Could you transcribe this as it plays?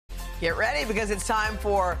Get ready because it's time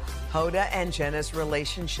for Hoda and Jenna's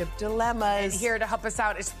relationship dilemmas. And here to help us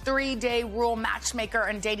out is 3-day rule matchmaker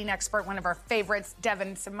and dating expert, one of our favorites,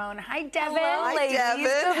 Devyn Simone. Hi, Devyn. Hello, ladies.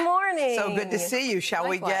 Devyn. Good morning. So good to see you. Shall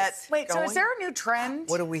we get Wait, going? so is there a new trend?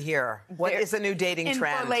 What do we hear? What is a new dating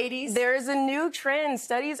trend? For ladies? There's a new trend.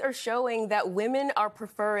 Studies are showing that women are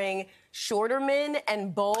preferring shorter men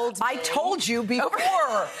and bold men. I told you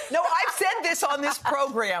before. No, I've said this on this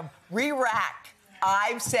program. Re-rack.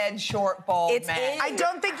 I've said short, bald men. I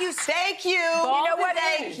don't think you... Thank you. You know what?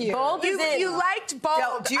 Thank you. Bold is in. You liked bald.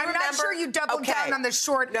 No, do you I'm remember? not sure you doubled down on the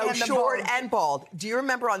short and the short bald. and bald. Do you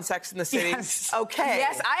remember on Sex and the City? Yes. Okay.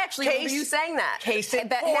 Yes, I actually remember you saying that. Case in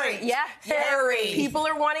that point. Harry. People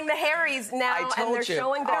are wanting the Harrys now, I told and they're you.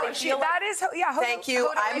 showing that they feel that is... Yeah, Thank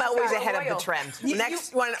you. I'm always ahead of the trend. You-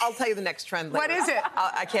 Next one, I'll tell you the next trend later. What is it?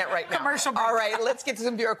 I can't right now. Commercial break. All right, let's get to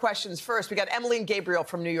some viewer questions first. We got Emmeline Gabriel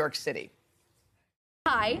from New York City.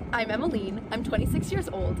 Hi, I'm Emmeline. I'm 26 years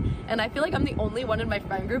old, and I feel like I'm the only one in my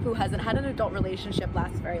friend group who hasn't had an adult relationship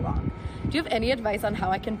last very long. Do you have any advice on how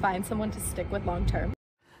I can find someone to stick with long term?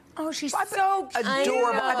 Oh, she's so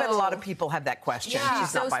adorable. I bet a lot of people have that question. Yeah.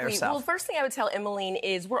 She's not by sweet. herself. Well, first thing I would tell Emmeline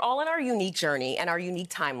is we're all in our unique journey and our unique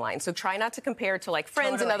timeline. So try not to compare to like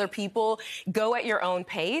friends and other people. Go at your own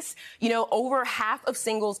pace. You know, over half of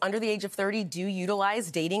singles under the age of 30 do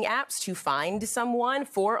utilize dating apps to find someone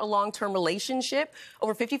for a long-term relationship.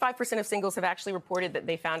 Over 55% of singles have actually reported that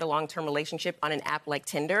they found a long-term relationship on an app like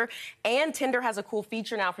Tinder. And Tinder has a cool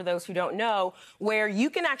feature now for those who don't know, where you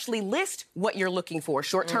can actually list what you're looking for.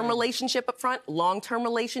 Short-term relationship up front, long-term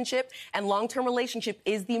relationship, and long-term relationship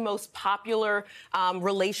is the most popular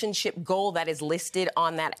relationship goal that is listed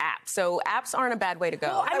on that app. So apps aren't a bad way to go.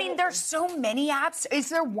 Well, I mean, there's so many apps. Is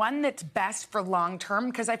there one that's best for long-term?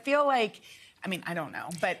 Because I feel like... I mean, I don't know,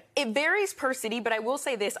 but... It varies per city, but I will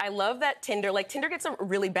say this. I love that Tinder gets a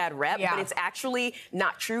really bad rep, but it's actually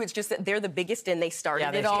not true. It's just that they're the biggest and they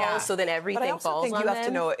started it all, so then everything falls on them. But I also think you have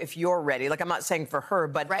to know if you're ready. Like, I'm not saying for her,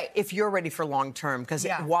 but if you're ready for long-term, because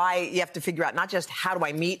why you have to figure out not just how do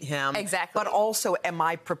I meet him, but also am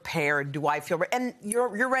I prepared? Do I feel ready? And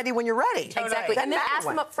you're ready when you're ready. Exactly. And then ask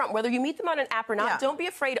them up front, whether you meet them on an app or not, don't be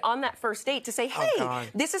afraid on that first date to say, hey,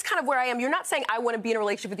 this is kind of where I am. You're not saying I want to be in a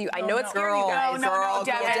relationship with you. I know it's scary, you guys. No,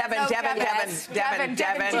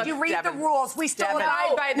 Devyn, did you read the rules? We still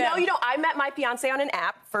abide by them. No, you don't. I met my fiance on an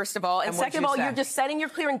app, first of all. And second of all, you're just setting your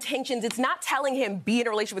clear intentions. It's not telling him, be in a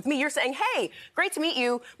relationship with me. You're saying, hey, great to meet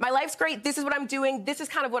you. My life's great. This is what I'm doing. This is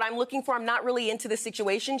kind of what I'm looking for. I'm not really into the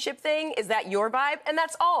situationship thing. Is that your vibe? And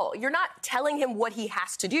that's all. You're not telling him what he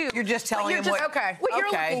has to do. You're just telling him what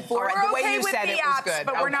you're looking for. Right. The way you said it was good.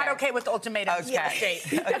 But we're not okay with ultimatums. Okay.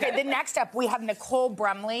 Okay, the next up, we have Nicole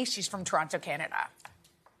Brumley. She's from Toronto, Canada.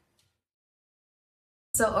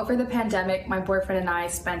 So over the pandemic, my boyfriend and I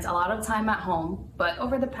spent a lot of time at home, but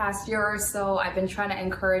over the past year or so, I've been trying to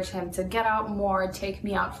encourage him to get out more, take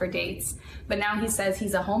me out for dates. But now he says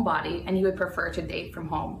he's a homebody and he would prefer to date from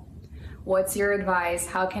home. What's your advice?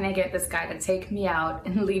 How can I get this guy to take me out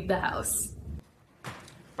and leave the house?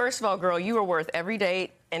 First of all, girl, you are worth every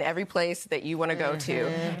date and every place that you want to go to.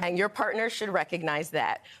 And your partner should recognize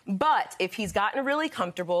that. But if he's gotten really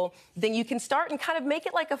comfortable, then you can start and kind of make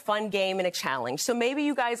it like a fun game and a challenge. So maybe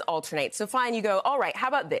you guys alternate. So fine, you go, all right, how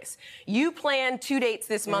about this? You plan 2 dates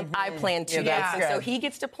this month, I plan 2 dates. And so he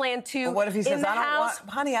gets to plan 2 But what if he says,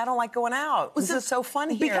 honey, I don't like going out. This is so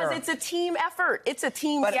fun here. Because it's a team effort. It's a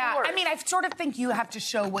team sport. I mean, I sort of think you have to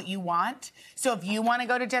show what you want. So if you want to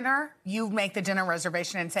go to dinner, you make the dinner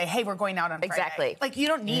reservation and say, hey, we're going out on Friday. Exactly. Like, you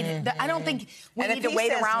don't need it. I don't think we need to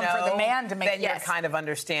wait around for the man to make it. Then you're kind of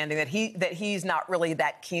understanding that he's not really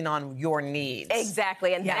that keen on your needs.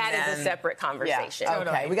 Exactly, and that is a separate conversation. Yeah.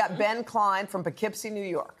 Okay, we got Ben Klein from Poughkeepsie, New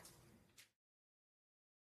York.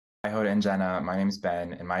 Hi, Hoda and Jenna. My name's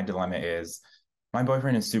Ben, and my dilemma is my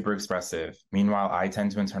boyfriend is super expressive. Meanwhile, I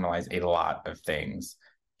tend to internalize a lot of things.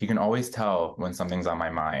 He can always tell when something's on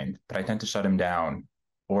my mind, but I tend to shut him down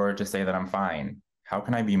or just say that I'm fine. How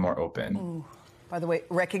can I be more open? Ooh. By the way,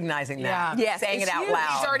 recognizing that, saying it out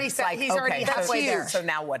loud. He's already halfway there. So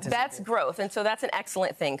now what does That's growth, and so that's an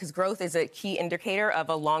excellent thing because growth is a key indicator of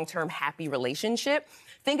a long-term happy relationship.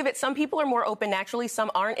 Think of it, some people are more open naturally,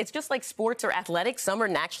 some aren't. It's just like sports or athletics. Some are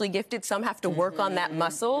naturally gifted, some have to work on that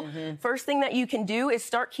muscle. First thing that you can do is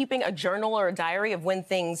start keeping a journal or a diary of when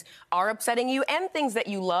things are upsetting you and things that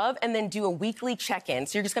you love, and then do a weekly check-in.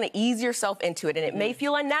 So you're just gonna ease yourself into it, and it may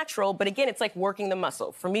feel unnatural, but again, it's like working the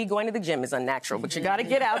muscle. For me, going to the gym is unnatural, but you gotta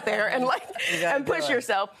get out there and and push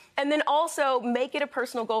yourself. And then also make it a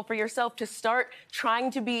personal goal for yourself to start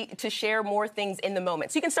trying to share more things in the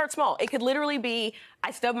moment. So you can start small. It could literally be,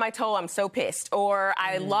 I stubbed my toe, I'm so pissed. Or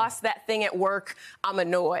I lost that thing at work, I'm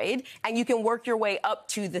annoyed. And you can work your way up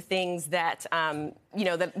to the things that, you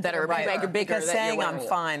know, that are bigger. Because saying I'm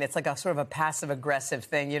fine, it's like a sort of a passive-aggressive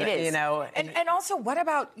thing. You know. And also, what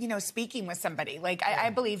about, you know, speaking with somebody? Like, I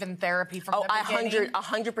believe in therapy from the beginning.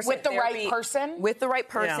 100%. With the right person? With the right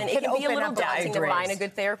person. It can be a little daunting to find a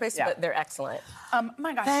good therapist, but they're excellent.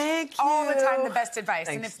 My gosh. Thank you. All the time, the best advice.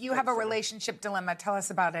 Thanks. And if you have a relationship dilemma, tell us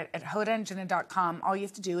about it at hodaandjenna.com. All you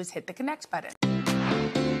have to do is hit the connect button.